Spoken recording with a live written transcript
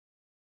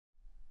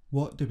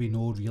What do we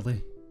know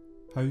really?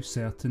 How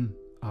certain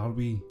are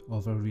we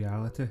of our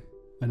reality?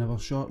 In our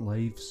short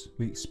lives,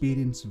 we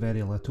experience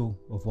very little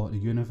of what the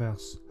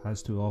universe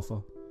has to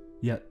offer,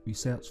 yet we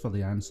search for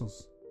the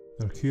answers.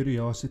 Our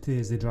curiosity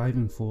is the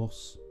driving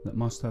force that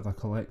must have a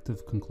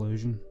collective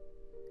conclusion,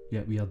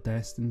 yet we are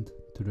destined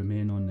to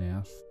remain on the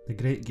earth. The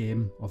great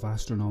game of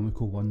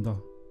astronomical wonder,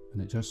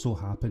 and it just so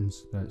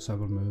happens that it's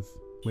our move.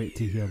 Wait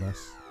to hear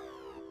this.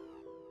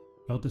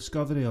 Our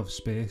discovery of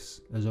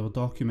space is our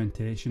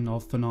documentation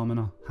of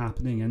phenomena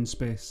happening in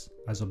space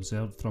as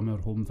observed from our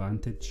home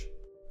vantage.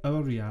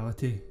 Our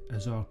reality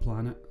is our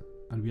planet,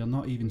 and we are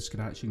not even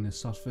scratching the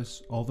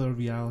surface of our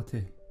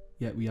reality,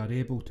 yet we are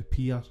able to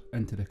peer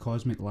into the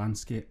cosmic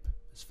landscape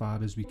as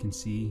far as we can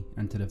see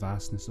into the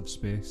vastness of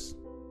space.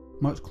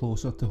 Much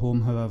closer to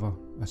home, however,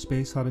 a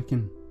space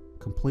hurricane,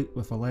 complete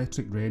with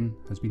electric rain,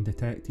 has been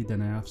detected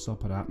in Earth's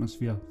upper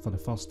atmosphere for the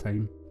first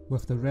time.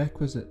 With the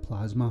requisite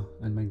plasma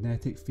and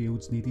magnetic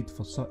fields needed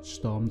for such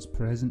storms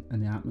present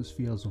in the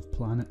atmospheres of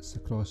planets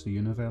across the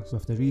universe,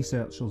 with the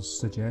researchers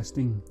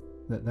suggesting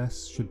that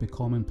this should be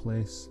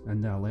commonplace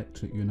in the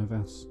electric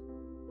universe.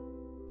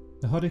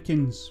 The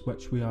hurricanes,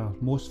 which we are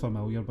most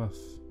familiar with,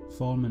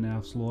 form in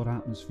Earth's lower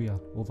atmosphere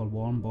over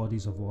warm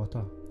bodies of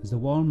water. As the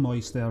warm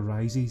moist air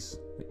rises,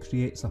 it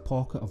creates a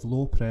pocket of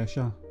low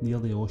pressure near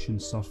the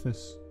ocean's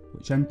surface,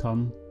 which in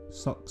turn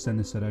sucks in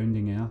the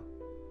surrounding air,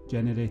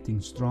 generating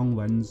strong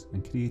winds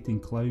and creating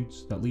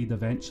clouds that lead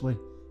eventually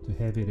to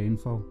heavy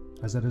rainfall.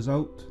 As a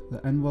result,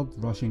 the inward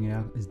rushing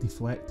air is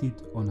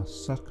deflected on a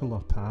circular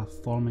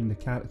path, forming the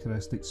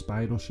characteristic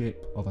spiral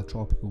shape of a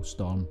tropical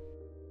storm.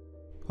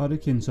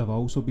 Hurricanes have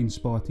also been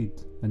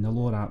spotted in the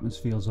lower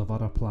atmospheres of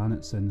other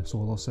planets in the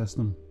solar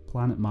system,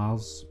 planet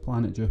Mars,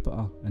 planet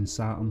Jupiter and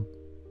Saturn,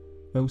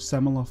 while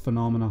similar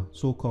phenomena,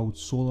 so-called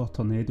solar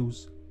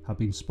tornadoes, have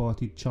been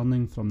spotted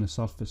churning from the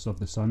surface of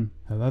the Sun.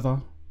 However,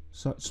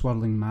 such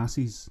swirling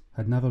masses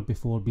had never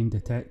before been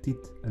detected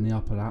in the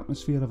upper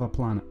atmosphere of a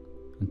planet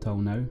until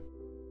now.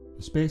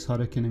 The space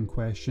hurricane in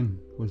question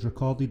was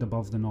recorded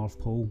above the North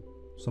Pole,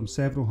 some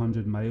several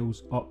hundred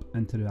miles up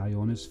into the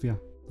ionosphere,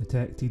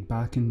 detected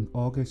back in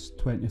August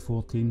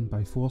 2014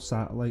 by 4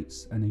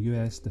 satellites in the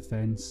US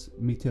Defense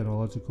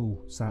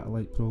Meteorological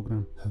Satellite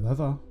Program.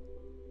 However,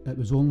 it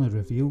was only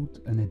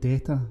revealed in the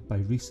data by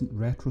recent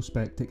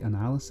retrospective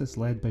analysis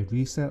led by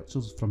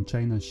researchers from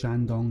China's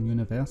Shandong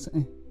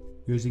University.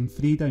 Using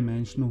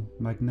 3-dimensional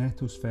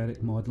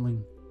magnetospheric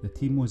modelling, the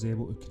team was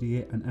able to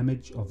create an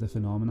image of the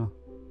phenomena,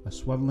 a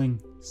swirling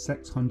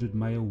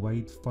 600-mile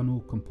wide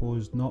funnel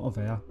composed not of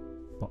air,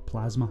 but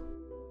plasma.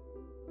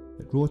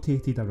 It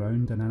rotated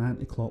around in an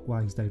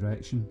anti-clockwise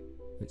direction,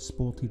 it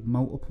sported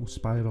multiple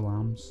spiral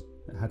arms,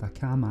 it had a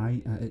cam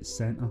eye at its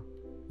centre,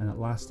 and it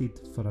lasted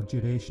for a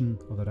duration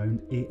of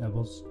around 8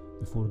 hours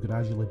before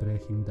gradually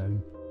breaking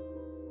down.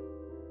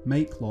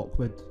 Mike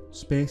Lockwood,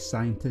 space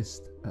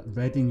scientist at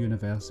Reading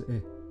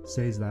University,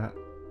 says that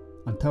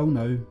until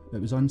now it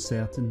was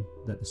uncertain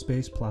that the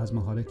space plasma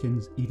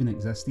hurricanes even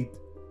existed,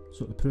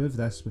 so to prove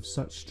this with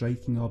such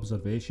striking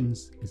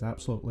observations is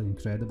absolutely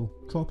incredible.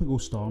 Tropical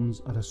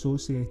storms are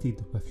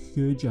associated with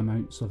huge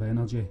amounts of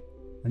energy,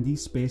 and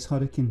these space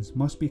hurricanes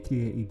must be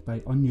created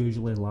by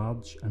unusually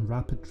large and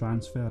rapid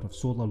transfer of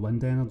solar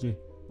wind energy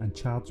and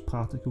charged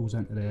particles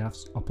into the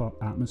Earth's upper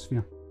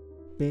atmosphere.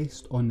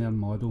 Based on their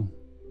model,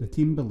 the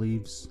team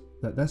believes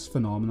that this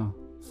phenomena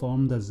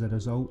formed as the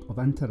result of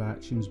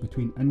interactions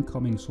between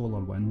incoming solar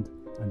wind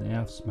and the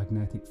Earth's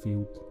magnetic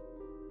field.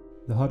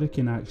 The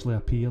hurricane actually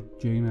appeared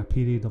during a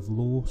period of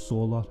low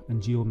solar and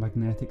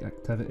geomagnetic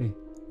activity,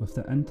 with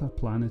the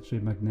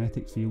interplanetary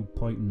magnetic field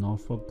pointing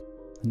northward,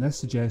 and this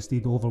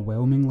suggested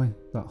overwhelmingly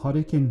that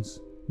hurricanes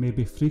may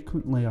be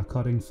frequently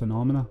occurring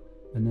phenomena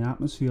in the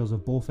atmospheres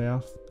of both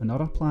Earth and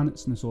other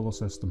planets in the solar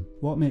system.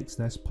 What makes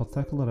this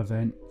particular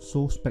event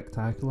so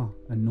spectacular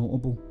and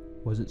notable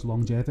was its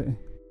longevity.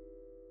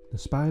 The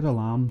spiral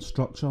arm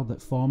structure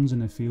that forms in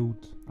the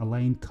field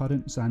aligned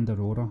currents and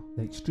aurora,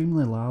 the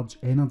extremely large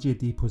energy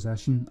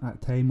deposition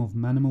at time of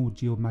minimal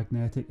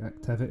geomagnetic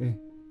activity,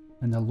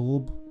 and the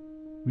lobe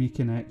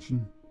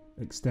reconnection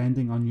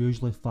extending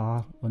unusually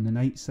far on the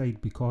night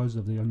side because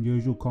of the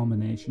unusual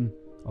combination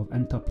of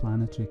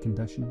interplanetary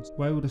conditions.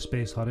 While the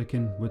space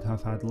hurricane would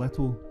have had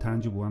little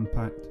tangible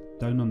impact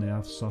down on the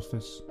Earth's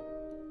surface,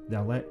 the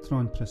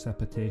electron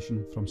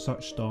precipitation from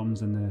such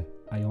storms in the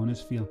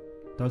ionosphere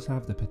does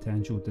have the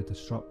potential to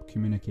disrupt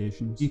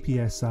communications,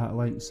 GPS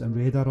satellites and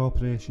radar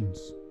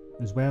operations,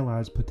 as well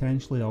as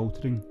potentially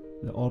altering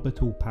the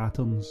orbital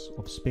patterns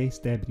of space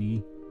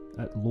debris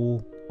at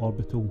low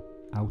orbital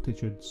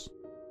altitudes.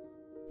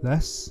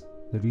 This,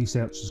 the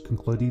researchers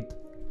concluded,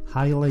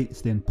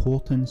 highlights the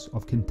importance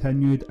of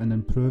continued and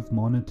improved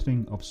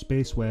monitoring of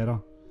space weather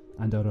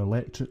and our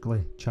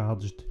electrically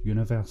charged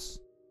universe.